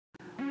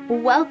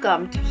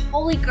Welcome to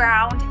Holy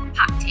Ground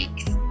Hot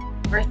Takes,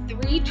 where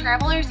three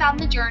travelers on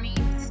the journey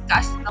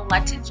discuss the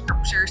Lenten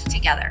Scriptures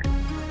together,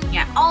 looking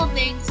at all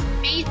things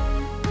faith,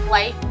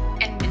 life,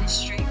 and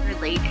ministry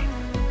related.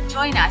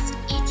 Join us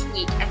each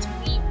week as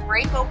we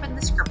break open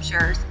the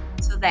Scriptures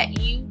so that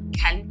you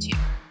can too.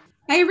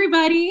 Hi,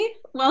 everybody.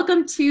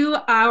 Welcome to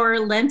our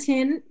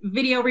Lenten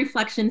video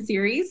reflection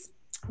series.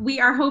 We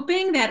are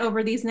hoping that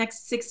over these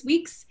next 6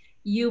 weeks,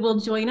 you will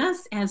join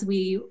us as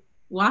we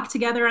walk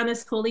together on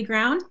this holy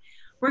ground.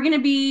 We're going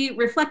to be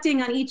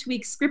reflecting on each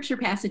week's scripture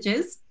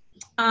passages,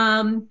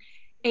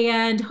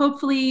 and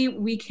hopefully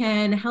we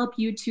can help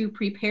you to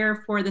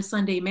prepare for the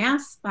Sunday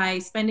Mass by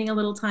spending a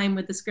little time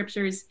with the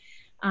scriptures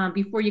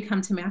before you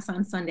come to Mass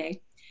on Sunday.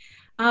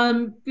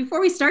 Before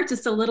we start,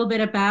 just a little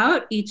bit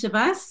about each of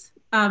us.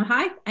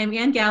 Hi, I'm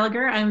Ann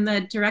Gallagher. I'm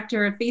the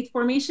Director of Faith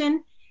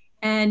Formation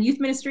and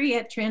Youth Ministry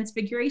at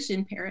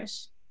Transfiguration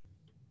Parish.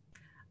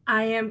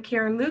 I am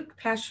Karen Luke,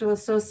 Pastoral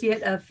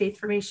Associate of Faith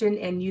Formation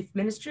and Youth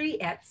Ministry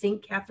at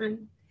St.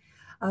 Catherine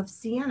of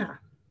Siena.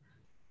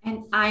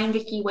 And I am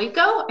Vicki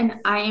Waco, and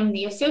I am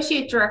the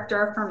Associate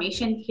Director of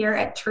Formation here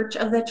at Church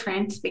of the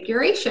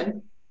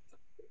Transfiguration.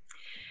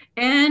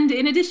 And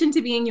in addition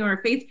to being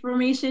your faith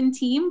formation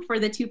team for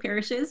the two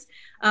parishes,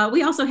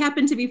 we also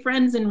happen to be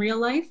friends in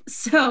real life.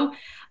 So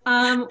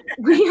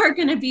we are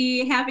going to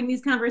be having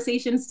these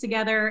conversations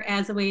together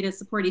as a way to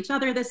support each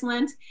other this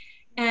Lent.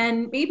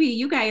 And maybe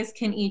you guys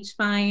can each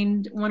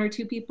find one or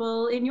two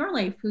people in your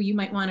life who you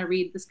might want to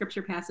read the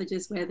scripture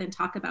passages with and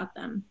talk about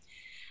them.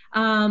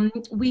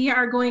 We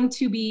are going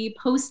to be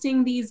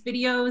posting these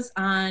videos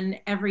on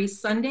every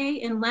Sunday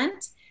in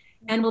Lent,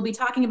 and we'll be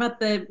talking about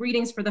the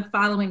readings for the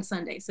following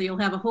Sunday. So you'll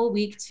have a whole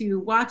week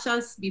to watch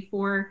us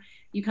before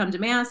you come to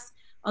Mass,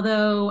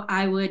 although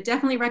I would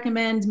definitely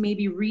recommend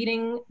maybe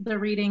reading the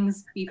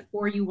readings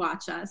before you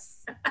watch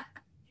us,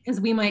 because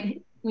we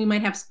might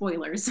have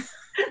spoilers.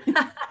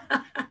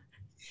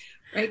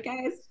 Right,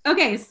 guys?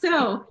 Okay,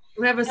 so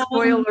we have a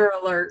spoiler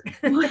alert.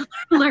 Spoiler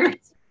alert.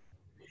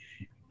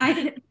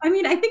 I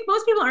mean, I think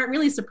most people aren't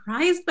really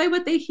surprised by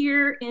what they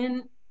hear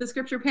in the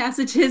scripture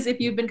passages if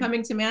you've been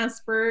coming to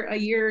Mass for a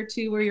year or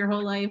two or your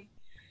whole life.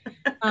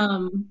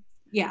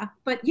 Yeah,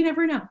 but you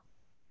never know.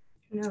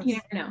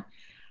 You never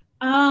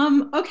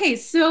know. Okay,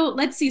 so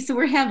let's see. So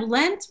we have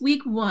Lent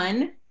week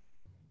 1.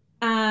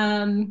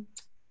 We're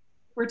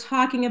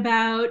talking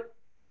about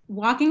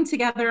walking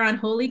together on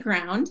holy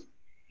ground.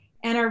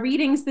 And our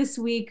readings this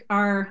week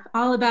are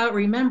all about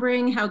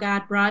remembering how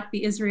God brought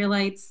the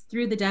Israelites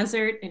through the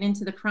desert and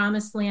into the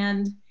promised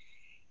land.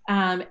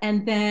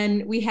 And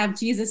then we have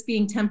Jesus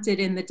being tempted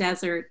in the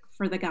desert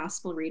for the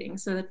gospel reading.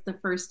 So that's the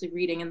first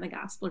reading in the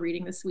gospel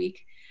reading this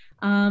week.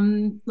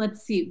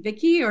 Let's see,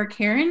 Vicki or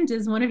Karen,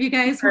 does one of you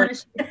guys want to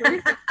share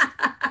first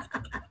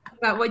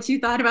about what you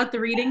thought about the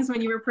readings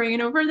when you were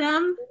praying over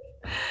them?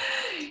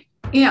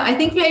 I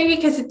think maybe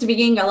because at the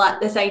beginning, a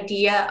lot this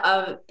idea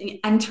of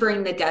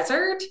entering the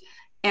desert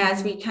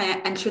as we kind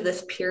of enter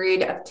this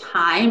period of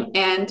time.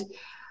 And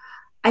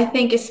I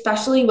think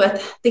especially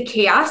with the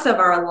chaos of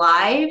our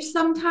lives,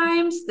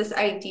 sometimes this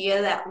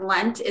idea that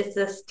Lent is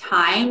this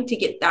time to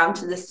get down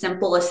to the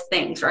simplest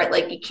things, right?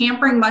 Like you can't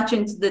bring much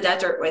into the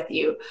desert with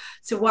you.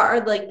 So what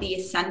are like the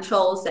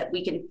essentials that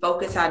we can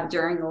focus on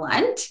during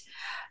Lent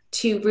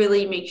to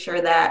really make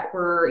sure that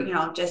we're,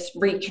 just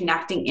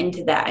reconnecting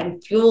into that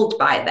and fueled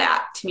by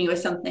that, to me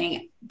was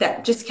something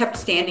that just kept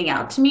standing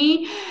out to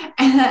me.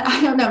 And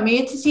I don't know, maybe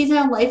it's a season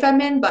of life I'm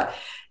in, but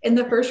in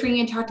the first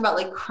reading, I talked about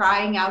like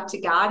crying out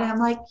to God. And I'm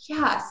like,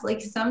 yes,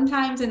 like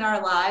sometimes in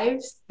our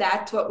lives,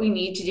 that's what we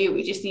need to do.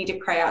 We just need to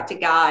cry out to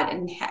God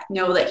and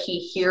know that He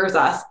hears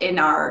us in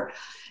our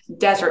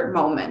desert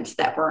moments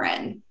that we're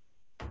in.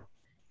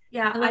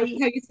 Yeah, I like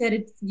how you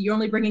said you're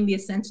only bringing the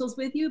essentials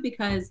with you,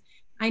 because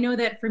I know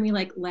that for me,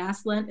 like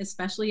last Lent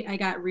especially, I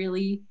got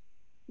really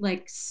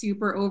like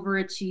super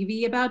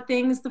overachievy about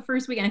things the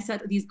first week. And I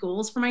set these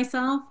goals for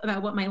myself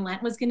about what my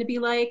Lent was going to be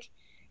like.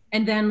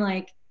 And then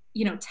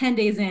 10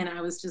 days in,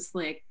 I was just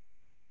like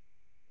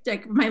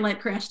my Lent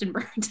crashed and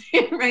burned,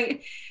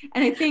 right?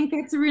 And I think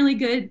that's a really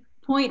good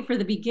point for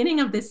the beginning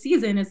of this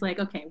season is like,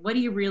 okay, what are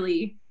you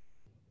really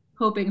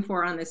hoping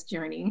for on this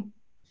journey?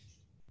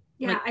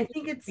 Yeah, I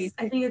think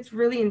it's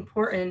really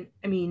important.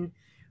 I mean,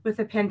 with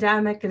the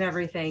pandemic and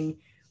everything,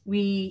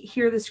 we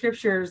hear the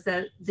scriptures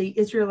that the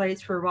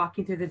Israelites were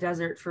walking through the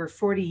desert for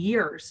 40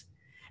 years.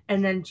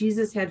 And then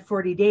Jesus had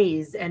 40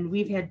 days, and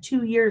we've had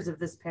 2 years of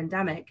this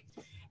pandemic.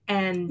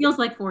 And it feels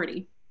like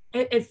 40.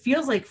 It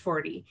feels like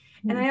 40.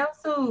 Mm-hmm. And I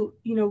also,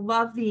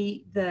 love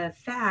the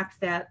fact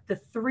that the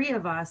three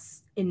of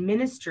us in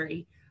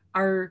ministry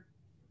are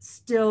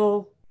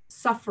still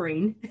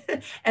suffering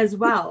as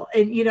well.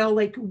 And,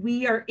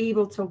 we are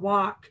able to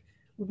walk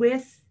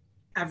with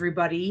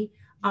everybody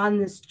on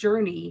this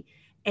journey.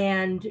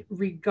 And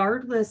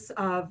regardless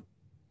of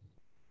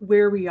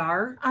where we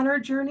are on our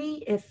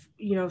journey, if,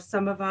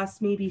 some of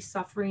us may be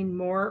suffering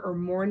more or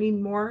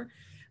mourning more,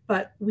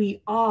 but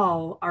we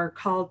all are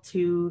called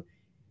to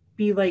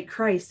be like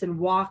Christ and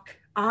walk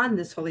on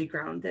this holy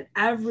ground, that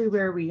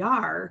everywhere we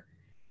are,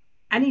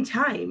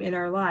 anytime in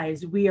our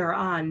lives, we are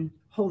on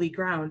holy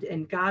ground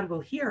and God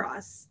will hear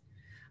us.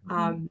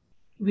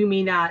 We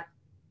may not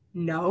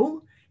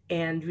know,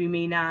 and we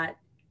may not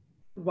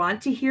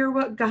want to hear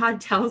what God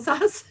tells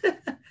us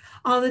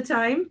all the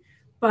time,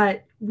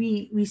 but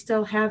we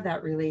still have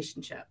that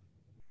relationship.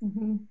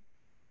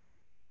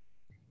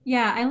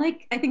 Yeah,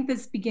 I think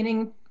this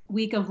beginning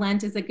week of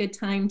Lent is a good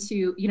time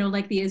to,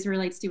 like the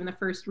Israelites do in the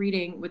first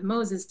reading with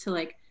Moses, to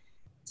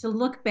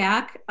look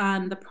back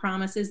on the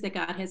promises that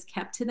God has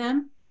kept to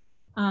them,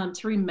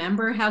 to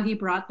remember how he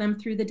brought them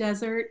through the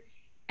desert,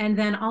 and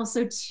then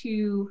also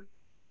to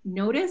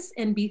notice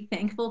and be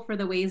thankful for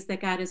the ways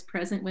that God is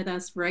present with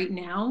us right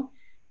now,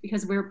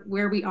 because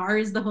where we are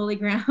is the holy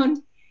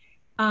ground,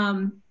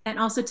 and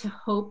also to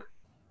hope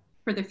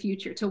for the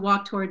future, to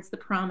walk towards the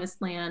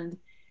promised land,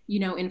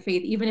 in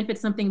faith, even if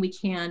it's something we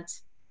can't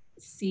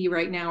see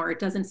right now or it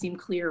doesn't seem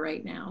clear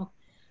right now.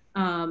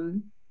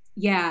 I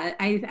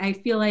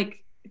feel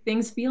like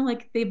things feel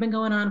like they've been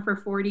going on for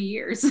 40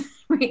 years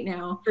right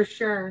now. For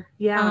sure.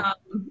 Yeah.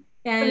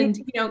 And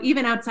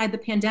even outside the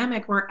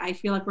pandemic, where I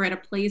feel like we're at a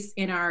place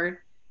in our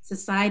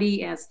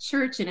society as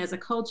church and as a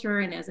culture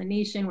and as a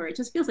nation where it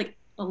just feels like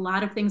a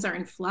lot of things are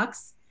in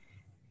flux,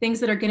 things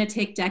that are going to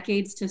take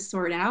decades to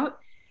sort out.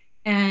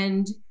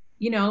 And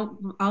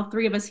all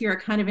three of us here are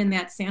kind of in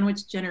that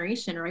sandwich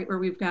generation, right? Where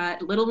we've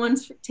got little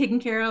ones taken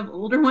care of,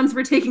 older ones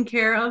we're taking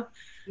care of,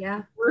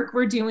 work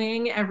we're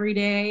doing every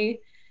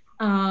day.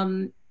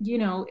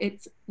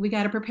 We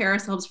got to prepare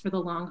ourselves for the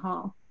long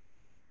haul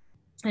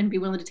and be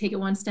willing to take it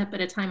one step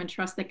at a time and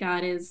trust that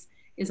God is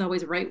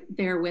always right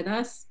there with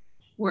us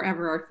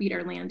wherever our feet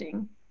are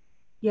landing.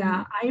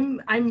 Yeah,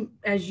 I'm,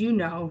 as you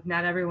know,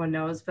 not everyone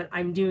knows, but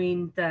I'm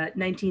doing the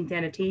 19th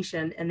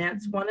annotation, and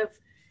that's one of,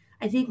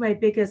 I think, my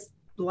biggest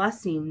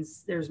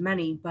blessings, there's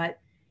many, but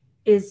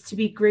is to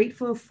be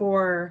grateful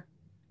for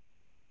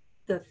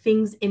the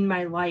things in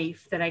my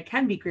life that I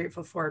can be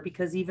grateful for,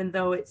 because even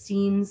though it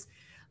seems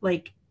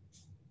like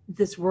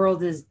this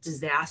world is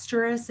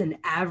disastrous and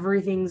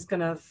everything's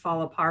gonna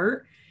fall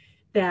apart,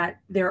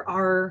 that there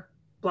are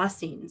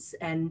blessings,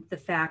 and the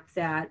fact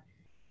that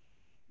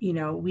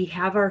we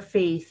have our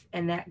faith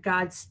and that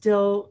God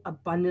still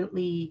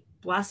abundantly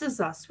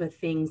blesses us with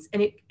things.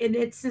 And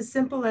it's as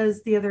simple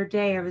as the other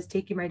day, I was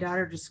taking my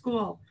daughter to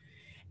school.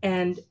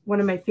 And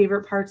one of my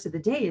favorite parts of the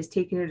day is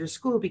taking her to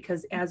school,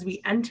 because as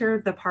we enter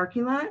the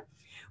parking lot,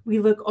 we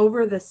look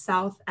over the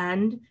south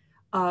end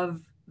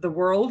of the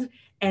world,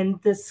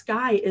 and the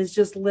sky is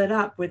just lit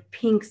up with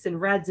pinks and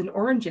reds and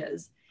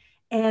oranges.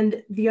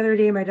 And the other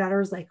day, my daughter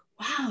was like,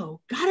 wow,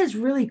 God is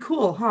really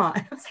cool, huh?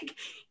 And I was like,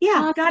 yeah,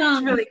 awesome. God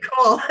is really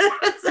cool.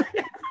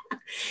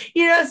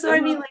 So I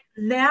mean, like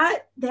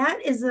that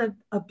is a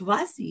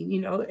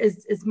blessing,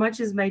 as much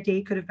as my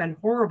day could have been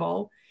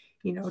horrible,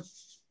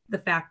 the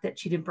fact that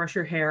she didn't brush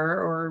her hair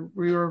or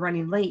we were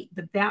running late,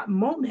 but that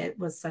moment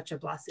was such a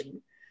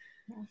blessing.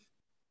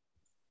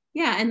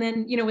 Yeah. And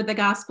then, with the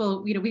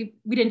gospel, we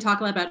didn't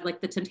talk a lot about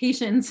like the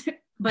temptations,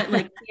 but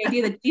like the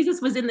idea that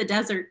Jesus was in the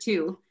desert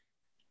too.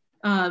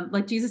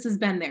 Like Jesus has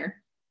been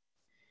there.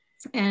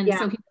 And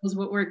so he knows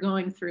what we're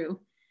going through.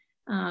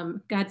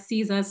 God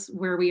sees us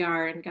where we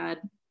are, and God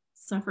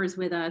suffers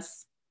with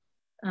us,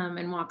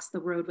 and walks the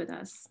road with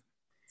us.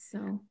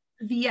 So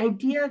the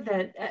idea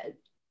that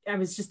I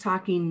was just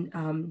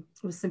talking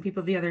with some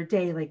people the other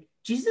day, like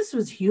Jesus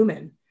was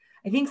human.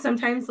 I think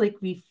sometimes like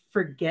we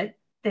forget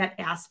that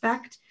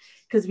aspect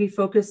because we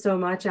focus so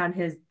much on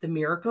the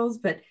miracles,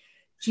 but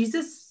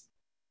Jesus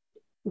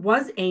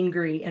was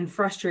angry and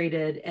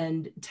frustrated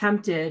and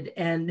tempted.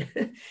 And,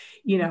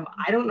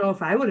 I don't know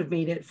if I would have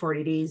made it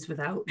 40 days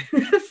without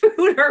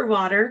food or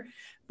water,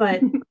 but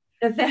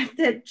the fact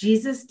that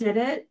Jesus did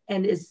it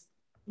and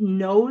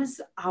knows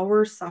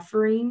our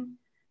suffering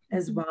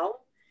as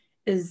well,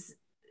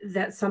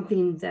 that's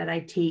something that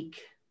I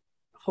take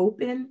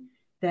hope in,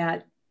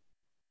 that's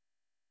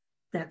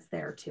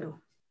there too.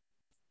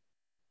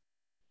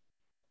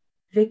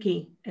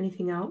 Vicki,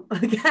 anything else?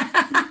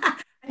 I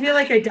feel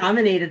like I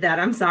dominated that.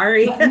 I'm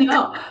sorry.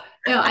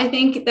 No, I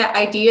think that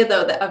idea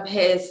though of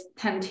his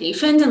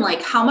temptations and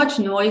like how much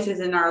noise is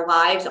in our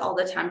lives all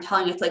the time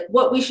telling us like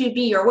what we should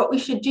be or what we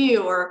should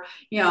do, or,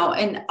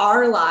 in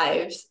our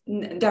lives,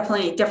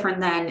 definitely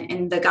different than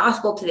in the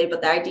gospel today.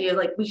 But the idea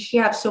like we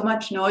have so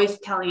much noise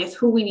telling us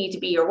who we need to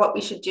be or what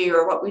we should do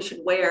or what we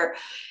should wear,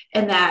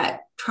 and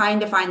that trying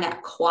to find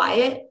that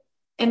quiet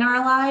in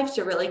our lives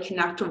to really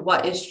connect to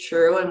what is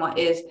true and what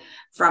is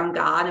from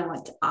God and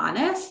what's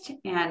honest.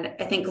 And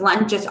I think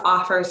Lent just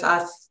offers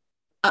us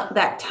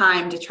that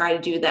time to try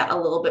to do that a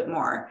little bit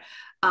more,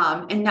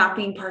 and not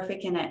being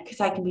perfect in it, because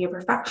I can be a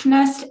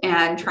perfectionist,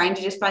 and trying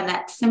to just find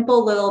that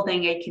simple little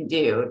thing I can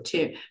do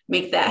to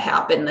make that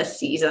happen this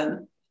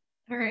season.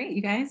 All right,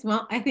 you guys.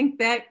 Well, I think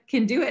that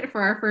can do it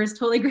for our first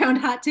Holy Ground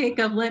hot take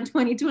of Lent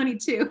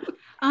 2022.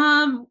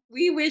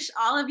 We wish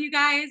all of you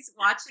guys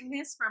watching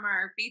this from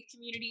our faith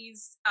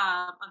communities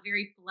a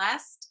very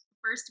blessed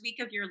first week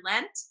of your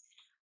Lent.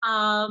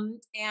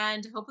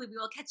 And hopefully we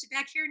will catch you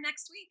back here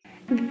next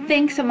week.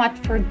 Thanks so much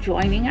for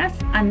joining us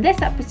on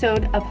this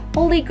episode of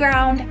Holy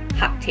Ground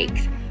Hot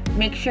Takes.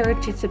 Make sure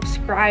to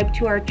subscribe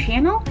to our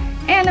channel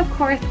and of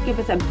course give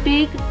us a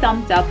big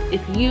thumbs up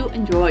if you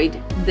enjoyed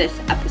this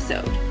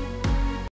episode.